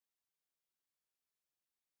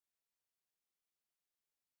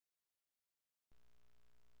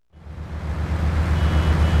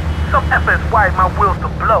some effort is wired my wheels to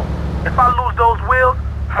blow. If I lose those wheels,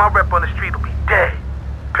 my rep on the street will be dead.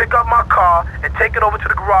 Pick up my car and take it over to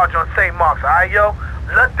the garage on St. Mark's, alright, yo?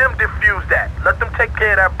 Let them defuse that. Let them take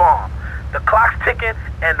care of that bomb. The clock's ticking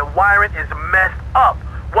and the wiring is messed up.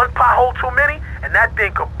 One pothole too many and that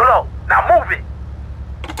thing could blow. Now move it.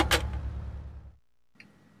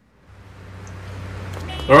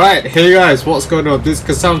 Alright, hey guys, what's going on? This is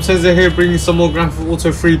Kasam Sensei here, bringing some more Grand Theft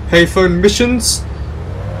Auto 3 payphone missions.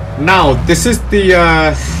 Now, this is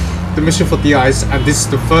the mission for the ice, and this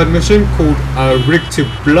is the third mission called Rig to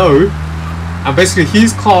Blow. And basically,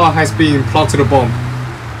 his car has been planted a bomb,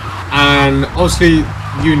 and obviously,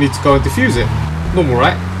 you need to go and defuse it. Normal,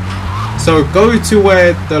 right? So go to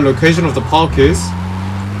where the location of the park is,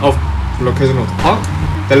 the location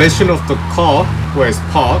of the car where it's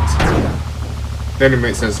parked. Then it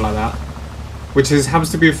makes sense like that, which is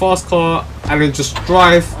happens to be a fast car, and then just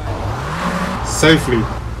drive safely.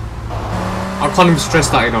 I can't even stress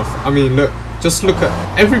that enough. I mean, look, just look at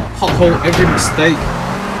every pothole, every mistake,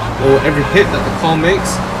 or every hit that the car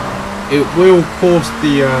makes. It will cause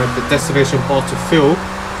the destination bar to fill,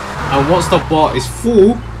 and once the bar is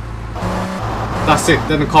full, that's it.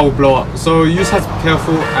 Then the car will blow up. So you just have to be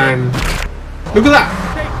careful. And look at that!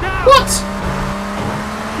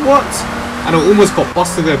 What? And I almost got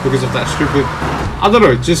busted there because of that stupid, I don't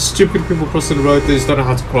know, just stupid people crossing the road. They just don't know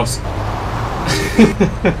how to cross.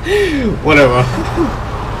 Whatever.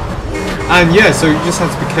 And yeah, so you just have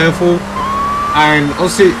to be careful. And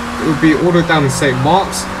obviously it will be ordered down in St.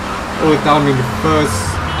 Mark's, or down in the first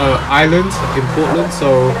island in Portland.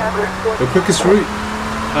 So the quickest route,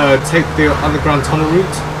 take the underground tunnel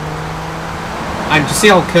route. And you see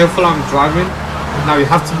how careful I'm driving? Now you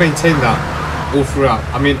have to maintain that all throughout.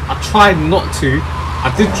 I mean, I tried not to.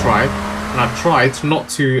 I did try, and I tried not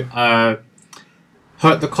to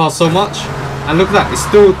hurt the car so much. And look at that, it's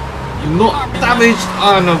still not damaged,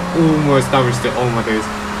 and I've almost damaged it all my days.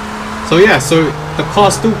 So yeah, so the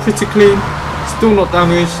car's still pretty clean, still not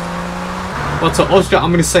damaged. But obviously,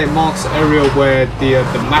 I'm in the St. Mark's area where the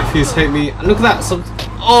mafias hate me. And look at that,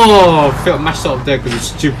 I felt mashed up there because of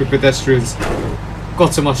stupid pedestrians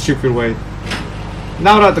got in my stupid way.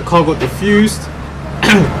 Now that the car got defused,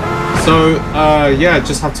 so yeah,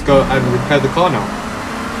 just have to go and repair the car now.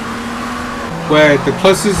 Where the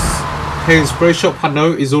closest paint and spray shop I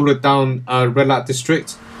know is all the way down Red Light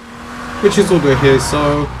District, which is all the way here.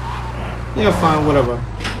 So yeah, fine, whatever.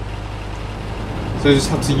 So you just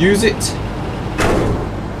have to use it.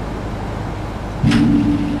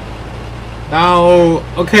 Now,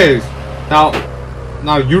 okay,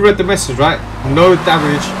 now you read the message, right? No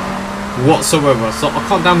damage whatsoever, so I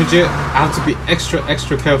can't damage it. I have to be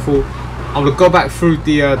extra careful. I'm gonna go back through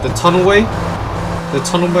the tunnel way. The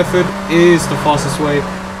tunnel method is the fastest way.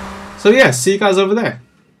 So yeah, see you guys over there.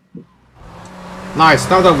 Nice.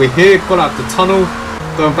 Now that we're here, got out the tunnel,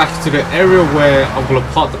 going back into the area where I'm gonna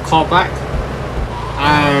park the car back,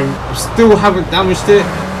 and I still haven't damaged it,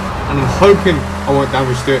 and I'm hoping I won't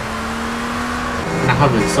damage it, and I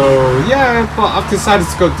haven't. So yeah, but I've decided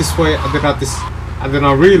to go this way, and then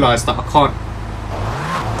I realised that I can't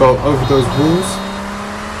go over those walls,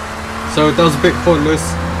 so that was a bit pointless.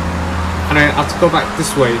 And I have to go back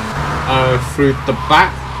this way through the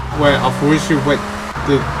back where I've originally went,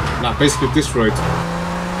 like basically this road,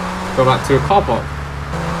 go back to the car park.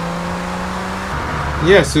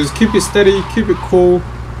 Yeah, so just keep it steady, keep it cool,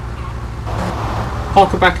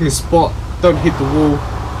 park it back in the spot, don't hit the wall.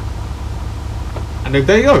 And then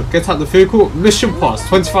there you go, get out the vehicle. Mission passed,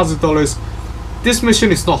 $20,000. This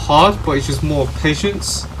mission is not hard, but it's just more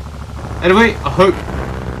patience. Anyway, I hope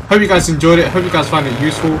you guys enjoyed it. Hope you guys find it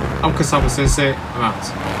useful. I'm Kasama Sensei. I'm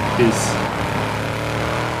out. Peace.